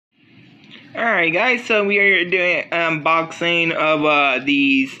Alright guys, so we are doing unboxing of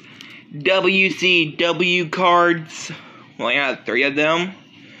these WCW cards. Well, I got 3 of them.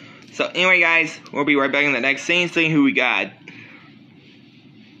 So anyway guys, we'll be right back in the next scene, seeing who we got.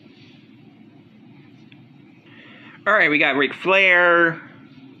 Alright, we got Ric Flair,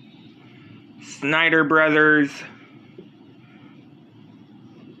 Snyder Brothers,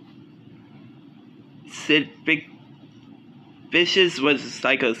 Sid Vicious was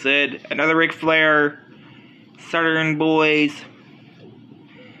Psycho Sid, another Ric Flair, Southern Boys,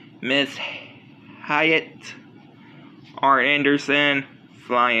 Miss Hyatt, Arn Anderson,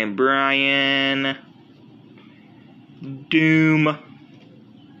 Flying Brian, Doom,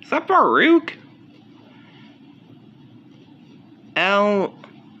 is that Farouk? El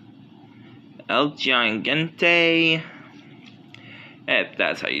Gigante, if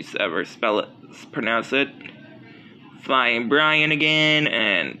that's how you ever pronounce it. Flying Brian again,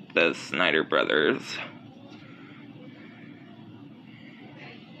 and the Snyder Brothers.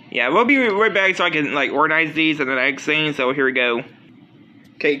 Yeah, we'll be right back so I can organize these in the next scene, so here we go.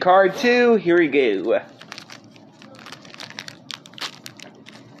 Okay, card 2, here we go.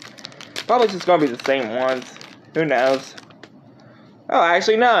 Probably just gonna be the same ones. Who knows? Oh,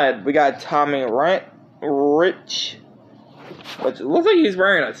 actually not. We got Tommy Rich, which looks like he's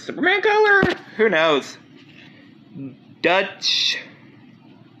wearing a Superman color. Who knows? Dutch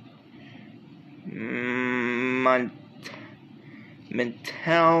Mantel,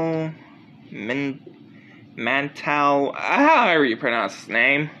 however you pronounce his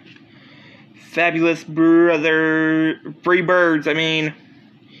name. Fabulous Freebirds, I mean.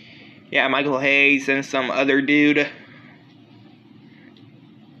 Yeah, Michael Hayes and some other dude.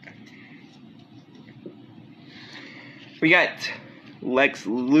 We got Lex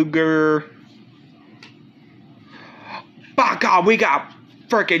Luger. By God, we got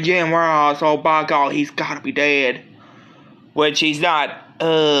frickin' Jim Ross. Oh, by God, he's gotta be dead. Which he's not,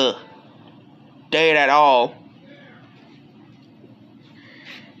 dead at all.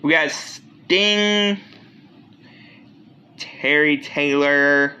 We got Sting, Terry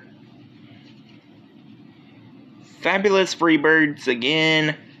Taylor, Fabulous Freebirds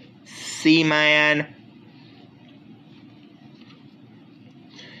again, Seaman,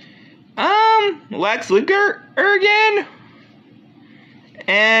 Lex Luger again,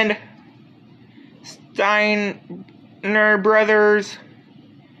 and Steiner Brothers,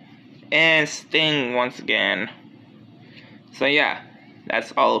 and Sting once again. So yeah,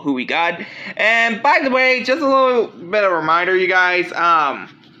 that's all who we got. And by the way, just a little bit of a reminder, you guys,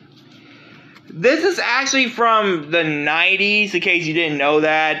 this is actually from the 90s, in case you didn't know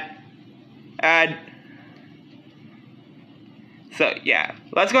that. So yeah,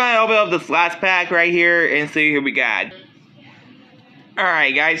 let's go ahead and open up this last pack right here and see who we got.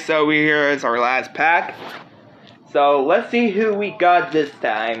 Alright guys, so here is our last pack. So let's see who we got this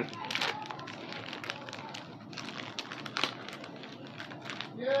time.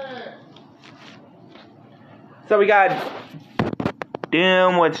 Yeah. So we got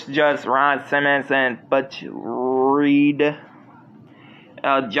Doom, which is just Ron Simmons and Butch Reed.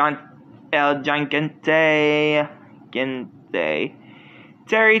 El Gigante,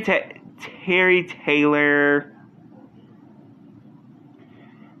 Terry Taylor,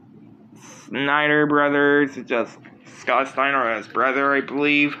 Snyder Brothers, just Scott Steiner and his brother, I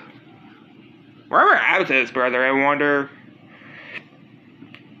believe. Wherever happened to his brother, I wonder.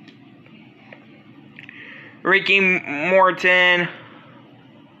 Ricky Morton.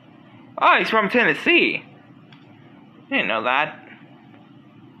 Oh, he's from Tennessee. Didn't know that.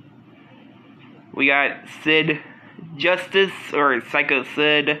 We got Sid Justice, or Psycho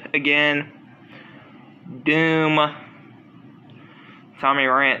Sid again. Doom. Tommy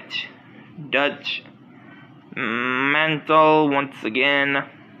Ranch. Dutch Mantle once again.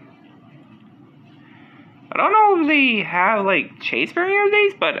 I don't know if they have chase variant of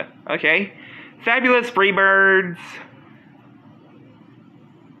these, but okay. Fabulous Freebirds.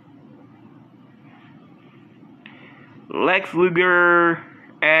 Lex Luger.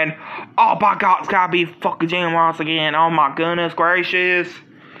 And, oh my God, it's gotta be fucking Jim Ross again. Oh my goodness gracious.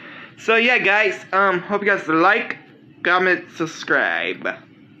 So yeah, guys, hope you guys like, comment, subscribe.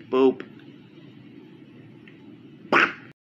 Boop.